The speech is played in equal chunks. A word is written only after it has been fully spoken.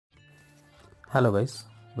Hello guys,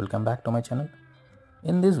 welcome back to my channel.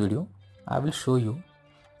 In this video, I will show you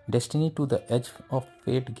Destiny to the Edge of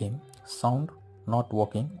Fate game sound not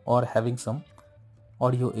working or having some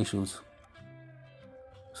audio issues.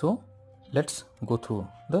 So let's go through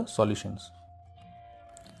the solutions.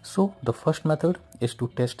 So the first method is to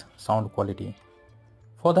test sound quality.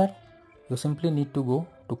 For that, you simply need to go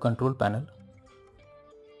to control panel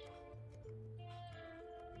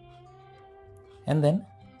and then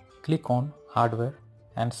click on hardware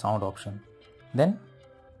and sound option. Then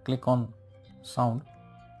click on sound.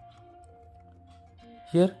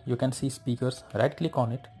 Here you can see speakers. Right click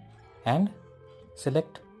on it and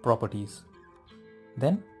select properties.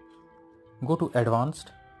 Then go to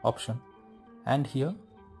advanced option and here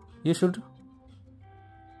you should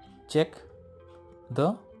check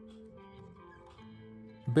the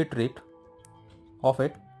bit rate of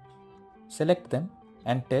it. Select them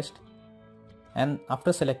and test, and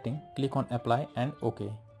after selecting click on apply and OK.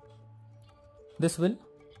 This will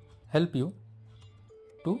help you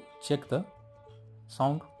to check the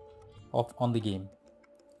sound on the game.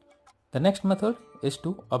 The next method is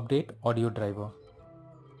to update audio driver.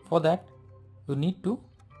 For that you need to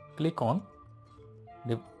click on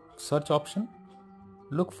the search option,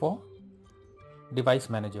 look for device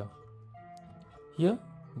manager. Here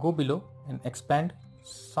go below and expand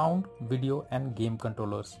sound, video and game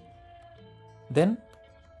controllers. Then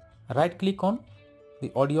right click on the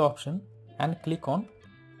audio option and click on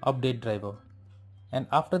update driver, and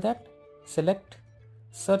after that select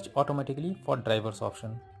search automatically for drivers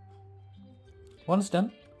option. Once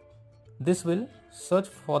done, this will search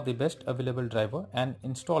for the best available driver and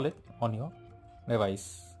install it on your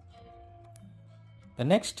device. The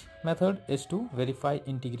next method is to verify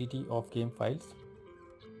integrity of game files.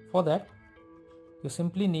 For that you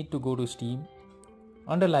simply need to go to Steam.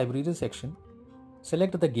 Under library section,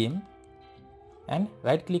 select the game and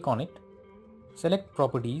right click on it, select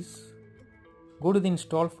properties, go to the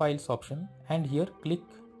install files option and here click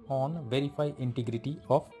on verify integrity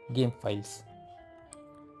of game files.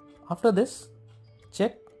 After this,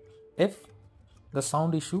 check if the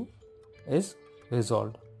sound issue is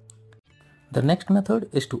resolved. The next method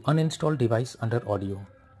is to uninstall device under audio.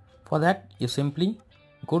 For that you simply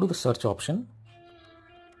go to the search option,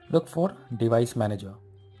 look for device manager.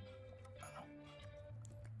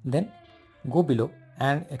 Then go below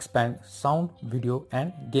and expand sound, video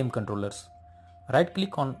and game controllers. Right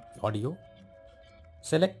click on audio,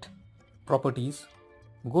 select properties,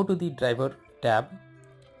 go to the driver tab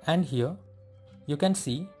and here you can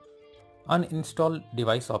see uninstall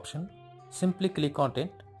device option. Simply click on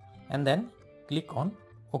it and then click on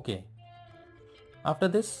OK. After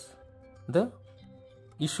this the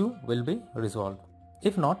issue will be resolved.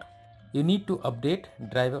 If not, you need to update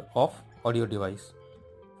driver of audio device.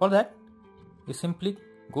 For that you simply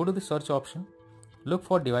go to the search option, look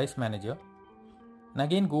for device manager and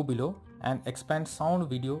again go below and expand sound,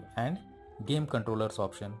 video and game controllers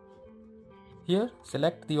option. Here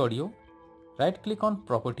select the audio, right click on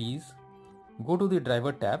properties, go to the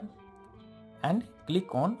driver tab and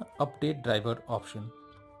click on update driver option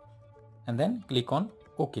and then click on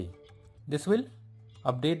OK. This will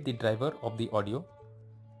update the driver of the audio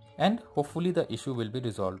and hopefully the issue will be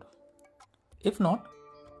resolved. If not,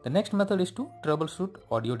 the next method is to troubleshoot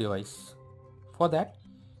audio device. For that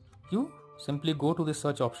you simply go to the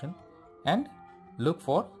search option and look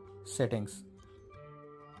for settings.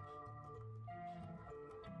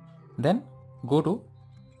 Then go to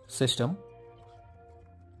system,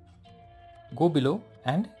 go below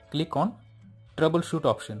and click on troubleshoot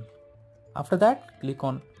option. After that click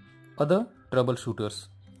on other troubleshooters.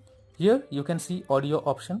 Here you can see audio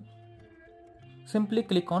option. Simply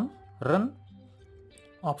click on run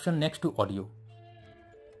option next to audio.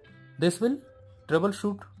 This will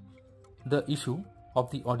troubleshoot the issue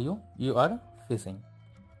of the audio you are facing.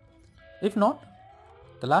 If not,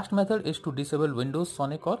 the last method is to disable Windows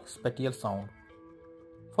Sonic or Spatial sound.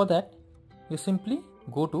 For that you simply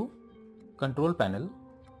go to control panel,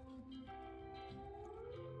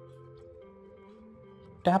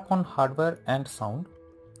 tap on hardware and sound,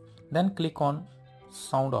 then click on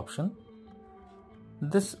sound option.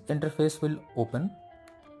 This interface will open.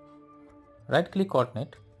 Right click on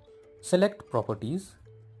it, select properties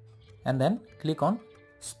and then click on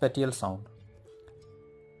Spatial sound.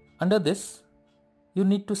 Under this you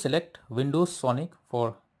need to select Windows Sonic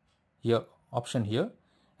for your option here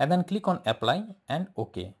and then click on apply and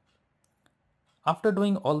OK. After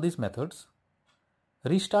doing all these methods,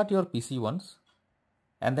 restart your PC once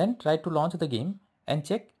and then try to launch the game and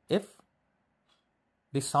check if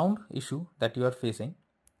the sound issue that you are facing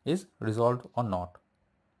is resolved or not.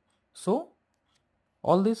 So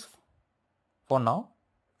All this for now.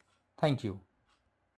 Thank you.